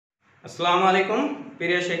আসসালামু আলাইকুম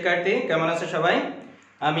প্রিয় শিক্ষার্থী, কেমন আছে সবাই?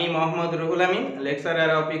 আমি Mohammad Ruhul Amin,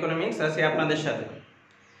 lecturer of economics আছি আপনাদের সাথে।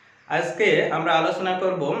 আজকে আমরা আলোচনা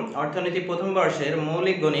করব অর্থনীতি প্রথম বর্ষের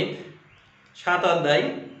মৌলিক গণিত 7 অধ্যায়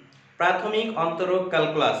প্রাথমিক অন্তরক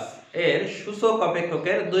ক্যালকুলাস এর সূচক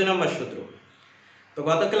অপেক্ষকের 2 নম্বর সূত্র। তো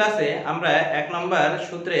গত ক্লাসে আমরা 1 নম্বর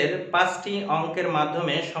সূত্রের 5টি অঙ্কের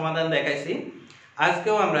মাধ্যমে সমাধান দেখাইছি।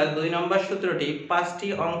 আজকেও আমরা 2 নম্বর সূত্রটি 5টি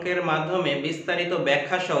অঙ্কের মাধ্যমে বিস্তারিত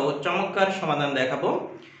ব্যাখ্যা সহ চমৎকার সমাধান দেখাবো।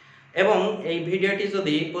 এবং এই ভিডিওটি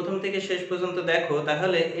যদি প্রথম থেকে শেষ পর্যন্ত দেখো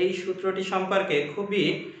তাহলে এই সূত্রটি সম্পর্কে খুবই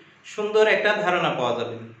সুন্দর একটা ধারণা পাওয়া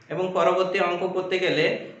যাবে এবং পরবর্তী অঙ্ক করতে গেলে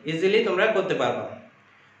ইজিলি তোমরা করতে পারবে।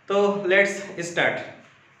 তো লেটস স্টার্ট।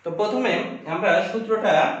 তো প্রথমে আমরা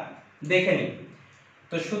সূত্রটা দেখে নিই।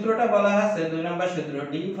 তো সূত্রটা বলা আছে 2 নম্বর সূত্র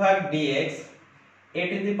d/dx a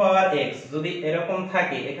to the power x যদি এরকম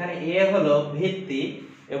থাকে, এখানে a হলো ভিত্তি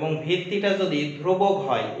এবং ভিত্তিটা যদি ধ্রুবক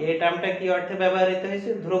হয়, এই টার্মটা কি অর্থে ব্যবহৃত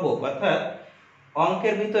হয়েছে? ধ্রুবক, অর্থাৎ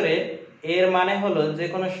অঙ্কের ভিতরে এর মানে হলো যে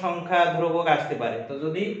কোনো সংখ্যা ধ্রুবক আসতে পারে। তো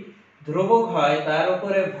যদি ধ্রুবক হয়, তার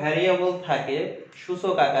উপরে ভ্যারিয়েবল থাকে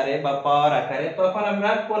সূচক আকারে বা পাওয়ার আকারে, তখন আমরা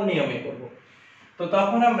কোন নিয়মে করব? তো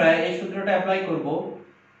তখন আমরা এই সূত্রটা অ্যাপ্লাই করব।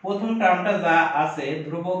 প্রথম টার্মটা যা আছে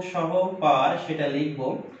ধ্রুবক সহ পাওয়ার সেটা লিখব,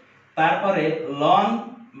 তারপরে লন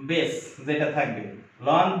বেস যেটা থাকবে,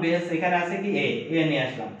 লন বেস এখানে আছে কি a নিয়ে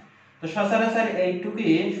আসলাম। তো সচরাচর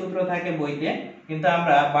এইটুকুই সূত্র থাকে বইতে, কিন্তু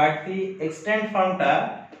আমরা বাড়তি এক্সটেন্ড ফর্মটা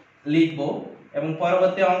লিখব এবং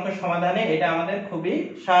পরবর্তী অঙ্ক সমাধানে এটা আমাদের খুবই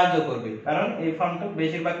সাহায্য করবে, কারণ এই ফর্মটা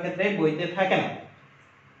বেশিরভাগ ক্ষেত্রে বইতে থাকে না।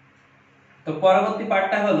 তো পরবর্তী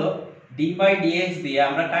পার্টটা হলো d/dx দিয়ে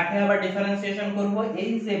আমরা কাকে আবার ডিফারেন্সিয়েশন করব?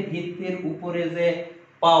 এই যে ভিত্তির উপরে যে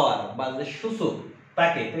পাওয়ার বা যে সূচক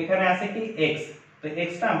তাকে। তো এখানে আছে কি x, তো x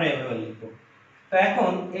টা আমরা এভাবে লিখব। তো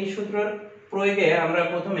এখন এই সূত্রের প্রয়োগে আমরা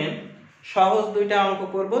প্রথমে সহজ দুইটা অঙ্ক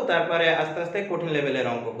করব, তারপরে আস্তে আস্তে কঠিন লেভেলের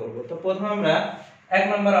অঙ্ক করব। তো প্রথমে আমরা 1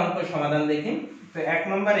 নম্বর অঙ্ক সমাধান দেখি। তো 1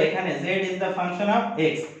 নম্বরে এখানে z is the function of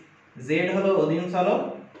x, z হলো অধীন চলক,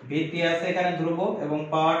 ভিত্তি আছে এখানে ধ্রুবক এবং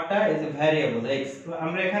পাওয়ারটা ইজ এ ভ্যারিয়েবল x। তো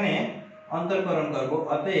আমরা এখানে অন্তরকরণ করব,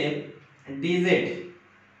 অতএব dz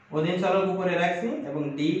অধীন চলক উপরে রাখছি এবং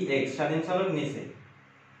dx স্বাধীন চলক নিচে,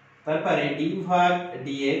 তারপরে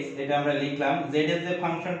d/dx এটা আমরা লিখলাম, z এর যে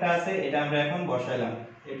ফাংশনটা আছে এটা আমরা এখন বসাইলাম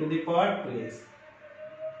a to the power 2x।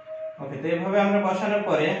 ওকে, তো এইভাবে আমরা বসানোর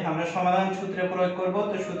পরে আমরা সমাধান সূত্রে প্রয়োগ করব।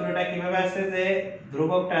 তো সূত্রটা কিভাবে আছে যে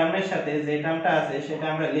ধ্রুবক টার্মের সাথে যে টার্মটা আছে সেটা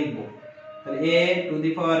আমরা লিখব, তাহলে a to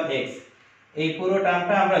the power x এই পুরো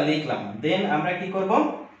টার্মটা আমরা লিখলাম। দেন আমরা কি করব,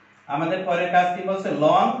 আমাদের পরের কাজ কি বলছে,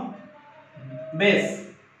 লন বেস,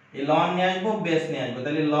 এই লন নিয়ে আসবো, বেস নিয়ে আসবো।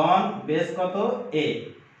 তাহলে লন বেস কত? a,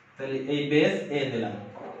 তাহলে এই বেস a দিলাম।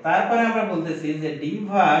 তারপরে আমরা বলতেছি যে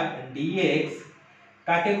d/dx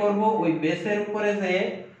কাকে করব? ওই বেসের উপরে যে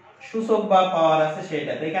সূচক বা পাওয়ার আছে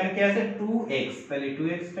সেটা। তো এখানে কি আছে? 2x, তাহলে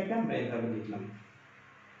 2x টাকে আমরা এইভাবে লিখলাম।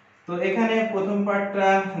 তো এখানে প্রথম পার্টটা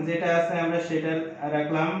যেটা আছে আমরা সেটা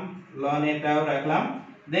রাখলাম, লন এটাও রাখলাম।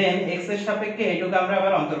 দেন x এর সাপেক্ষে এইটুকু আমরা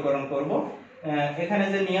আবার অন্তরকরণ করব। এখানে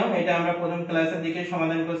যে নিয়ম এটা আমরা প্রথম ক্লাসের দিকে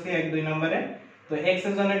সমাধান করছি 1-2 নম্বরে। তো x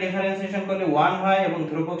এর জন্য ডিফারেন্সিয়েশন করলে 1 হয় এবং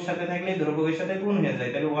ধ্রুবক সাথে থাকলে ধ্রুবকের সাথে গুণ হয়ে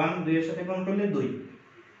যায়, তাহলে 1 2 এর সাথে গুণ করলে 2।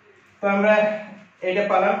 তো আমরা এটা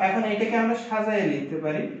পেলাম। এখন এটাকে আমরা সাজিয়ে লিখতে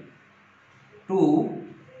পারি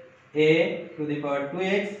 2a to the power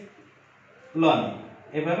 2x loan,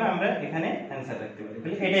 এভাবে আমরা এখানে অ্যানসার রাখতে পারি।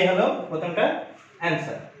 তাহলে এটাই হলো প্রথমটা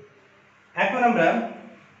অ্যানসার। এখন আমরা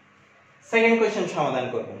সেকেন্ড কোশ্চেন সমাধান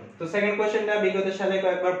করব। তো সেকেন্ড কোশ্চেনটা বিগত সালে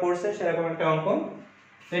কয়েকবার পড়ছে সেরকম একটা অঙ্ক।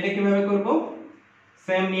 তো এটা কিভাবে করব?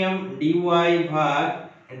 সেম নিয়ম,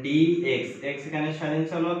 dy/dx, x এখানে স্বাধীন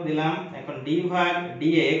চলক দিলাম। এখন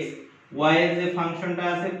d/dx y এর যে ফাংশনটা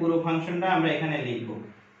আছে পুরো ফাংশনটা আমরা এখানে লিখব,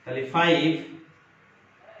 তাহলে 5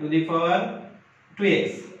 টু দি পাওয়ার 2x।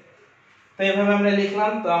 তো এইভাবে আমরা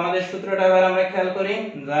লিখলাম। তো আমাদের সূত্রটা এবার আমরা খেয়াল করি,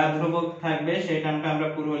 যা ধ্রুবক থাকবে সেই টার্মটা আমরা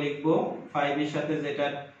পুরো লিখব, 5 এর সাথে যেটা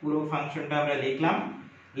পুরো ফাংশনটা আমরা লিখলাম।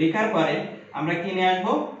 লেখার পরে আমরা কি নিয়ে আসব?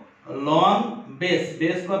 লন বেস,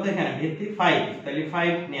 বেস কত এখানে? ভিত্তি 5, তাহলে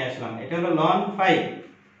 5 নিয়ে আসলাম, এটা হলো লন 5।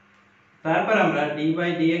 তারপর আমরা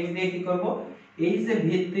d/dx দিয়ে কি করব? এই যে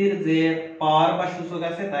ভিত্তির যে পাওয়ার বা সূচক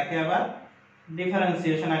আছে তাকে আবার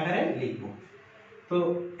ডিফারেন্সিয়েশন আকারে লিখব। তো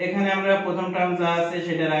এখানে আমরা প্রথম টার্ম যা আছে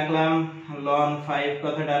সেটা রাখলাম, ln 5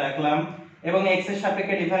 কথাটা রাখলাম এবং x এর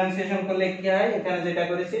সাপেক্ষে ডিফারেন্সিয়েশন করলে কি হয়? এখানে যেটা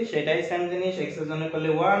করেছি সেটাই সেম জিনিস, x এর জন্য করলে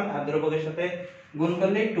 1 আর ধ্রুবকের সাথে গুণ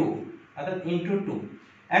করলে 2, অর্থাৎ ইনটু 2।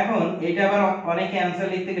 এখন এটা আবার অনেকে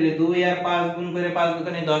অ্যানসার লিখতে গেলে 2 আর 5 গুণ করে 5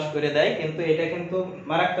 দুগুণে 10 করে দেয়, কিন্তু এটা কিন্তু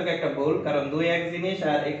মারাত্মক একটা ভুল, কারণ 2 এক জিনিস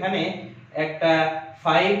আর এখানে একটা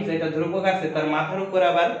 5 যেটা ধ্রুবক আছে তার মাথার উপর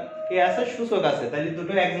আবার কি আছে সূচক আছে, তাহলে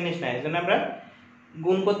দুটো এক জিনিস না, এজন্য আমরা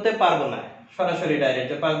গুণ করতে পারবো না সরাসরি ডাইরেক্ট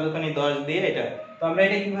যে 5 দুগুণে 10 দিয়ে এটা। তো আমরা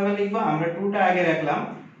এটা কিভাবে লিখবো, আমরা 2টা আগে রাখলাম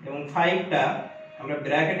এবং 5টা আমরা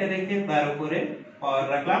ব্র্যাকেটে রেখে তার উপরে পাওয়ার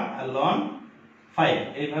রাখলাম আর ln 5,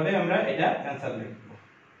 এইভাবে আমরা এটা অ্যানসার লিখব।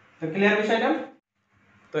 তো ক্লিয়ার বিষয়টা?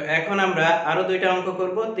 তো এখন আমরা আরো দুইটা অঙ্ক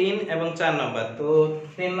করব, 3 এবং 4 নম্বর। তো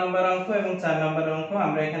 3 নম্বর অঙ্ক এবং 4 নম্বর অঙ্ক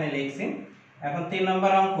আমরা এখানে লিখছি। এখন 3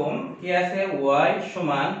 নম্বর অঙ্ক কি আছে, y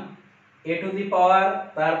সমান a টু দি পাওয়ার,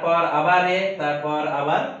 তারপর আবার a, তারপর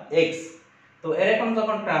আবার x। তো এরকম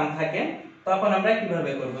যখন টার্ম থাকে তখন আমরা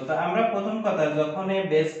কিভাবে করব, তো আমরা প্রথম কথা যখন এই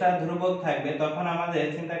বেসটা ধ্রুবক থাকবে তখন আমাদের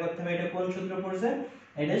চিন্তা করতে হবে এটা কোন সূত্র পড়ছে,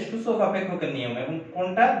 এটা সূচক অপেক্ষকের নিয়ম এবং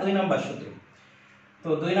কোনটা 2 নম্বর সূত্র। তো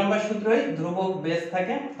 2 নম্বর সূত্রই ধ্রুবক বেস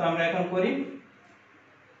থাকে। তো আমরা এখন করি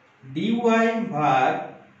dy ভাগ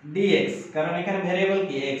dx, কারণ এখানে ভেরিয়েবল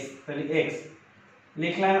কি x, তাহলে x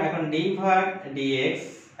লিখলাম। এখন d ভাগ dx,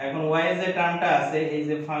 এখন y এর যে টার্মটা আছে এই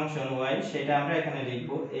যে ফাংশন y, সেটা আমরা এখানে লিখব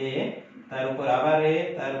a, তার উপর আবার a,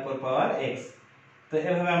 তার উপর পাওয়ার x। তো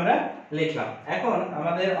এভাবে আমরা লিখলাম। এখন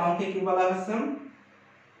আমাদের অঙ্কে কি বলা হচ্ছে,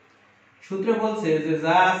 সূত্রে বলছে যে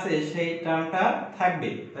যা আছে সেই টার্মটা থাকবে,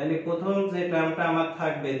 তাহলে প্রথম যে টার্মটা আমার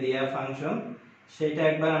থাকবে দেয়া ফাংশন সেটা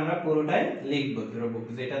একবার আমরা পুরোটাই লিখব, ধ্রুবক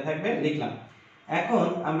যেটা থাকবে লিখলাম। এখন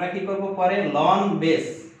আমরা কি করব, পরে ln বেস,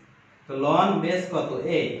 তো ln বেস কত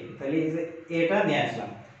a, তাহলে এই যে এটা নিয়ে আসলাম।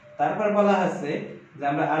 তারপর বলা হচ্ছে যে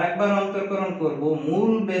আমরা আরেকবার অন্তরকরণ করব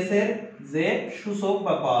মূল বেসের যে সূচক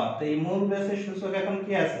বা পাওয়ার। তো এই মূল বেসের সূচক এখন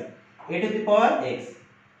কি আছে, a to the power x,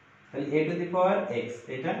 তাহলে a to the power x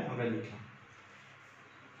এটা আমরা লিখলাম।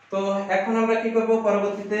 তো এখন আমরা কি করব,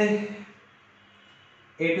 পরবর্তীতে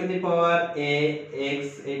a to the power a x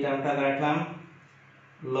এই টার্মটা রাখলাম,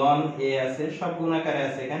 ln a আছে সব গুণাকারে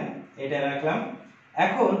আছে এখানে, এটা রাখলাম।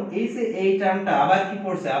 এখন এই যে এই টার্মটা আবার কি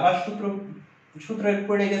পড়ছে, আবার সূত্র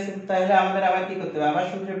পড়ে গেছে, তাহলে আমাদের আবার কি করতে হবে, আবার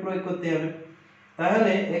সূত্রে প্রয়োগ করতে হবে।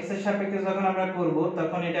 তাহলে x এর সাপেক্ষে যখন আমরা করব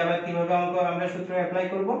তখন এটা আবার কিভাবে অঙ্ক আমরা সূত্র অ্যাপ্লাই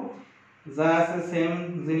করব, যা আছে সেম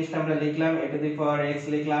জিনিসটা আমরা লিখলাম, a to the power x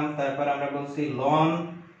লিখলাম। তারপর আমরা বলছি ln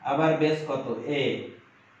আবার বেস কত a,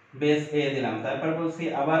 বেস a দিলাম। তারপর বলছি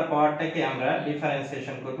আবার পাওয়ারটাকে আমরা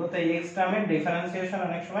ডিফারেন্সিয়েশন করব। তো এই x টার্মের ডিফারেন্সিয়েশন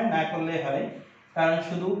অনেক সময় না করলে হয়, কারণ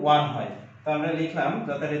শুধু 1 হয়। তো আমরা লিখলাম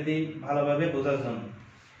যথারীতি ভালোভাবে বোঝার জন্য।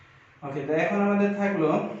 ওকে, তো এখন আমাদের থাকলো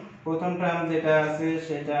প্রথম টার্ম যেটা আছে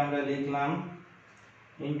সেটা আমরা লিখলাম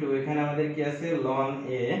ইনটু, এখানে আমাদের কি আছে ln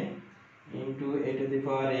a into a to the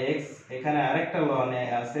power x, এখানে আরেকটা ln a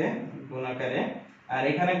আছে গুণাকারে, আর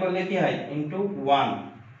এখানে করলে কি হয় ইনটু 1।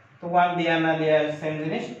 তো 1 দিয়া না দিয়া সেম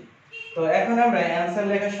জিনিস। তো এখন আমরা অ্যানসার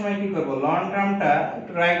লেখার সময় কি করব, ln টার্মটা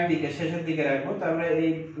একটু রাইট দিকে শেষের দিকে রাখবো। তো আমরা এই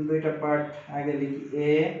দুইটা পার্ট আগে লিখি,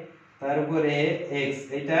 a তার উপরে x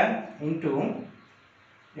এটা into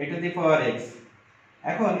a to the power x।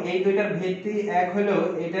 এখন এই দুইটার ভিত্তি এক হলেও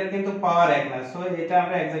এটার কিন্তু পাওয়ার এক না, সো এটা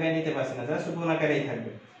আমরা এক জায়গায় নিতে পারছি না, জাস্ট গুণাকারেই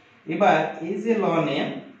থাকবে। এবার এই যে ln a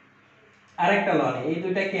আরেকটা ln a, এই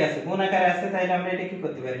দুইটা কি আছে গুণাকারে আছে, তাহলে আমরা এটা কি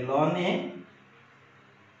করতে পারি ln a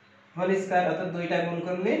হোল স্কয়ার, অর্থাৎ দুইটা গুণ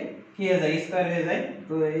করলে কি হয়ে যায় স্কয়ার হয়ে যায়।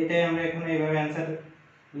 তো এটাই আমরা এখন এইভাবে অ্যানসার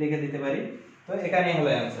লিখে দিতে পারি। তো এখানেই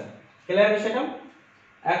হলো অ্যানসার। ক্লিয়ার বিষয়টা?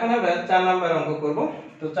 এখন আমরা 4 নাম্বার অঙ্ক করব।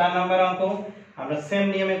 তো 4 নাম্বার অঙ্ক আমরা সেম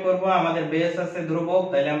নিয়মে করব। আমাদের বেস আছে ধ্রুবক,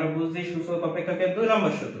 তাইলে আমরা বুঝছি সূচক অপেক্ষকের 2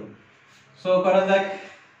 নম্বর সূত্র। সো করা যাক।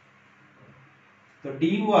 তো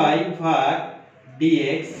dy ভাগ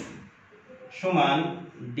dx সমান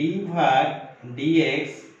d ভাগ dx,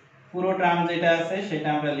 পুরো টার্ম যেটা আছে সেটা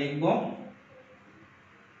আমরা লিখব।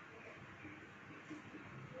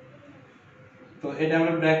 তো এটা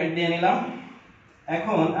আমরা ব্র্যাকেট দিয়ে নিলাম।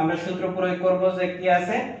 এখন আমরা সূত্র প্রয়োগ করব যে কি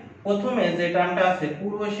আছে, প্রথমে যে টার্মটা আছে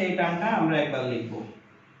পুরো সেই টার্মটা আমরা একবার লিখব।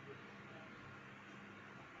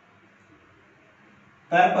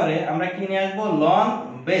 তারপরে আমরা কি নিয়ে আসব, ln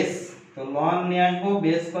বেস। তো ln নিয়ে আসব,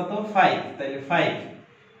 বেস কত 5, তাহলে 5।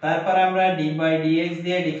 তারপর আমরা d/dx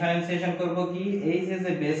দিয়ে ডিফারেন্সিয়েশন করব কি, এই যে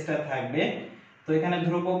যে বেসটা থাকবে, তো এখানে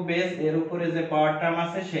ধ্রুবক বেস, এর উপরে যে পাওয়ার টার্ম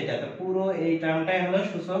আছে সেটা, তো পুরো এই টার্মটাই হলো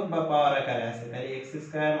সূচক বা পাওয়ার আকারে আছে, তাহলে x²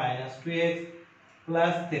 - 2x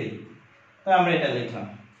 + 3। তো আমরা এটা লিখলাম।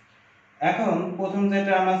 এখন প্রথম যে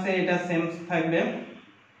টার্ম আছে এটা সেম থাকবে,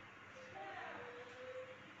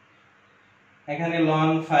 এখানে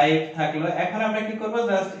ln 5 থাকলো। এখন আমরা কি করব,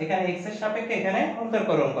 জাস্ট এখানে x এর সাপেক্ষে এখানে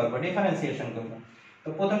অন্তরকরণ করব, ডিফারেন্সিয়েশন করব। তো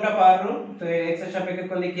প্রথমটা পাওয়ার রুল, তো x এর সাপেক্ষে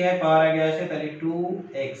করলে কি হয়, পাওয়ার আগে আসে, তাহলে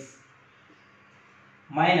 2x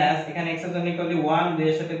মাইনাস এখানে x এর জন্য করলে 1, 2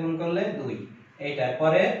 এর সাথে গুণ করলে 2, এইটা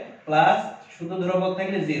পরে প্লাস শুধু ধ্রুবক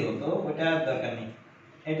থাকলে 0, তো ওটা দরকার নেই,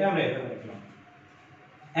 এটা আমরা এভাবে লিখলাম।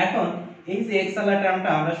 এখন এই যে x ওয়ালা টার্মটা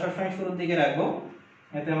আমরা সবসময় শুরুর দিকে রাখবো,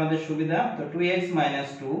 এতে আমাদের সুবিধা। তো 2x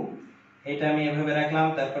 - 2 এটা আমি এভাবে রাখলাম,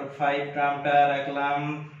 তারপর 5 টার্মটা রাখলাম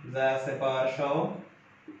যা আছে পাওয়ার সহ,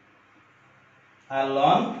 আর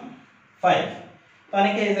ln 5। তো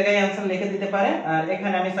অনেকে এই জায়গায় आंसर লিখে দিতে পারে, আর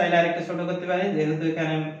এখানে আমি চাইলে আরেকটু ছোট করতে পারি, যেহেতু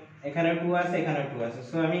এখানে 2 আছে, এখানে 2 আছে,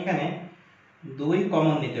 সো আমি এখানে 2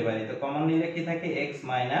 কমন নিতে পারি। তো কমন নিলে কি থাকে x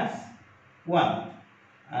 - 1,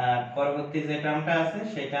 আর পরবর্তী যে টার্মটা আছে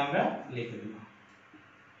সেটা আমরা লিখে দেব।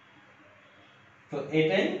 তো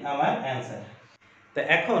এটাই আমার आंसर। তো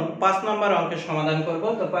এখন 5 নম্বর অঙ্কের সমাধান করব।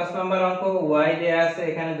 তো 5 নম্বর অঙ্ক y দেয়া আছে,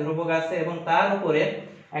 এখানে ধ্রুবক আছে এবং তার উপরে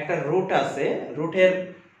একটা রুট আছে, রুটের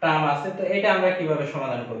টার্ম আছে। তো এটা আমরা কিভাবে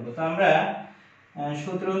সমাধান করব? তো আমরা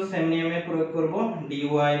সূত্র সেম নিয়মে প্রয়োগ করব। dy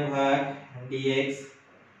ভাগ dx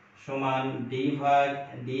সমান d ভাগ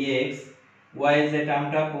dx, y যে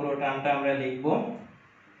টার্মটা পুরো টার্মটা আমরা লিখব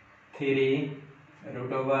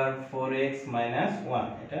 3√4x - 1,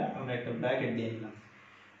 এটা আমরা একটা ব্র্যাকেট দিয়ে দিলাম।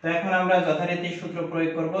 তো এখন আমরা যথারীতি সূত্র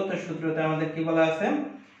প্রয়োগ করব। তো সূত্রতে আমাদের কি বলা আছে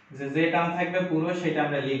যে যে টার্ম থাকবে পুরো সেটা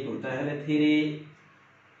আমরা লিখব। তাহলে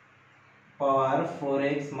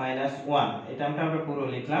 3√4x - 1 এই টার্মটা আমরা পুরো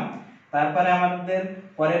লিখলাম। তারপরে আমাদের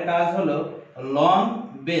পরের কাজ হলো ln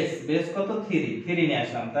বেস কত 3 নিয়ে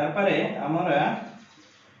আসলাম। তারপরে আমরা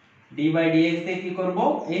d/dx দিয়ে কি করব,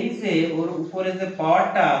 এই যে ওর উপরে যে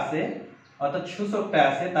পাওয়ারটা আছে অর্থাৎ সূচকটা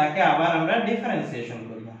আছে তাকে আবার আমরা ডিফারেন্সিয়েশন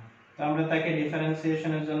করব। তো আমরা তাকে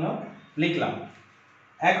ডিফারেন্সিয়েশনের জন্য লিখলাম।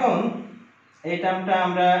 এখন এই টার্মটা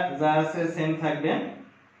আমরা যা আছে সেম থাকবে,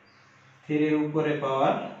 3 এর উপরে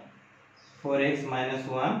পাওয়ার 4x - 1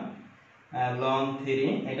 ln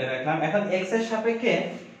 3 এটা রাখলাম। এখন x এর সাপেক্ষে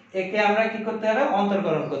একে আমরা কি করতে হবে,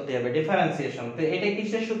 অন্তরকরণ করতে হবে, ডিফারেন্সিয়েশন। তো এটা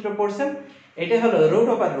কিসের সূত্র পড়ছেন? এটা হলো রুট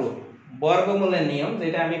ওভার রুট, বর্গমূলের নিয়ম,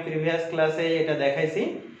 যেটা আমি প্রিভিয়াস ক্লাসে এটা দেখাইছি।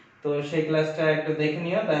 তো সেই ক্লাসটা একটু দেখে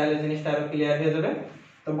নিও, তাহলে জিনিসটা আরো ক্লিয়ার হয়ে যাবে।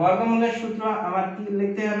 তো বর্গমূলের সূত্র আমার কি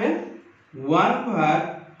লিখতে হবে,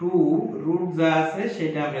 1/2 রুট যা আছে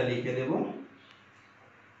সেটা আমরা লিখে দেব।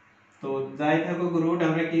 তো যাই থাকুক রুট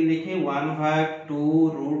আমরা কি লিখি, 1/2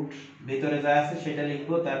 রুট ভিতরে যা আছে সেটা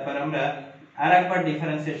লিখবো। তারপর আমরা আরেকবার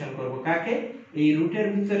ডিফারেন্সিয়েশন করব, কাকে, এই রুটের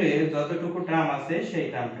ভিতরে যতটুকু টার্ম আছে সেই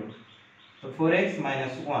টার্মটুকু। তো 4x -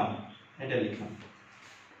 1 এটা লিখলাম।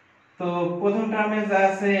 তো প্রথম টার্মে যা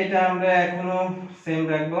আছে এটা আমরা এখনো সেম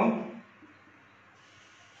রাখবো।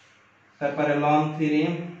 তারপরে ln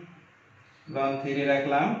 3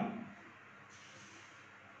 রাখলাম,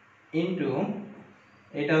 ইনটু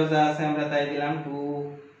এটাও যা আছে আমরা তাই দিলাম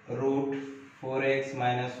 2√4x -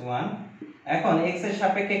 1। এখন x এর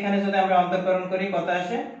সাপেক্ষে এখানে যদি আমরা অন্তরকরণ করি কত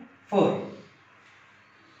আসে, 4।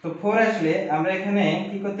 তো 4 আসলে আমরা এখানে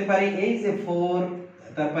কি করতে পারি, এই যে 4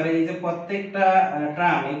 তারপরে এই যে প্রত্যেকটা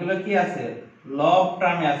টার্ম এগুলো কি আছে, লব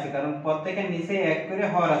টার্মে আছে, কারণ প্রত্যেকের নিচে এক করে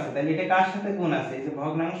হর আছে, তাহলে এটা কার সাথে গুণ আছে, এই যে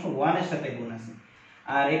ভগ্নাংশ 1 এর সাথে গুণ আছে।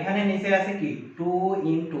 আর এখানে নিচে আছে কি 2 *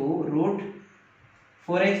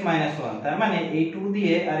 √4x - 1, তার মানে এই 2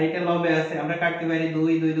 দিয়ে আর এটা লবে আছে আমরা কাটতে পারি 2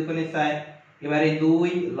 2 দুগুণে 4। এবারে 2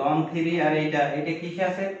 ln 3 আর এটা কিসে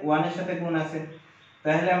আছে, 1 এর সাথে গুণ আছে।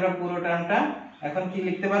 তাহলে আমরা পুরো টার্মটা এখন কি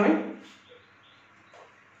লিখতে পারবে,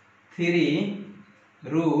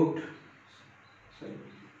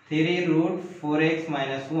 3√4x - 1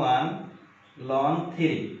 ln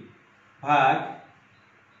 3 ভাগ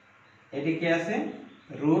এটি কি আছে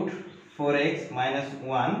 √4x -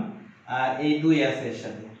 1, আর এই 2 আছে এর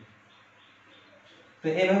সাথে। তো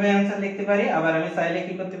এইভাবে आंसर লিখতে পারি। আবার আমি চাইলে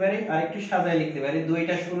কি করতে পারি, আরেকটু সাজায় লিখতে পারি,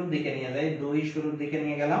 2টা শুরুর দিকে নিয়ে যাই, 2 শুরুর দিকে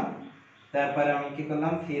নিয়ে গেলাম। তারপরে আমি কি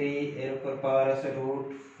করলাম, 3 এর উপর পাওয়ার আছে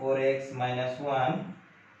 √4x - 1,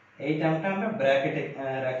 এই টার্মটা আমরা ব্র্যাকেটে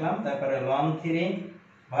রাখলাম। তারপরে ln 3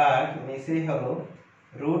 ভাগ নিচে হলো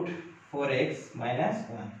 √4x - 1।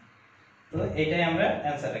 তো এটাই আমরা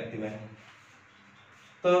आंसर রাখতে পারি।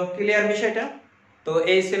 তো ক্লিয়ার বিষয়টা? তো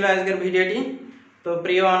এই ছিল আজকের ভিডিওটি। তো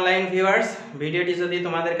প্রিয় অনলাইন ভিউয়ার্স, ভিডিওটি যদি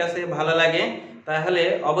তোমাদের কাছে ভালো লাগে তাহলে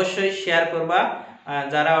অবশ্যই শেয়ার করবা,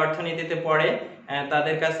 যারা অর্থনীতিতে পড়ে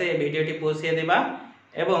তাদের কাছে এই ভিডিওটি পৌঁছিয়ে দেবা,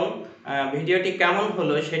 এবং ভিডিওটি কেমন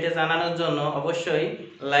হলো সেটা জানানোর জন্য অবশ্যই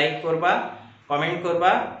লাইক করবা, কমেন্ট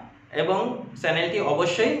করবা এবং চ্যানেলটি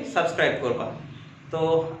অবশ্যই সাবস্ক্রাইব করবা। তো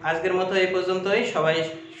আজকের মতো এই পর্যন্তই। সবাই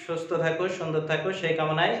সুস্থ থাকো, সুন্দর থাকো, সেই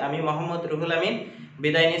কামনায় আমি মোহাম্মদ রুহুল আমিন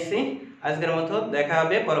বিদায় নিচ্ছি। আজকের মতো দেখা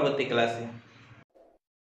হবে পরবর্তী ক্লাসে।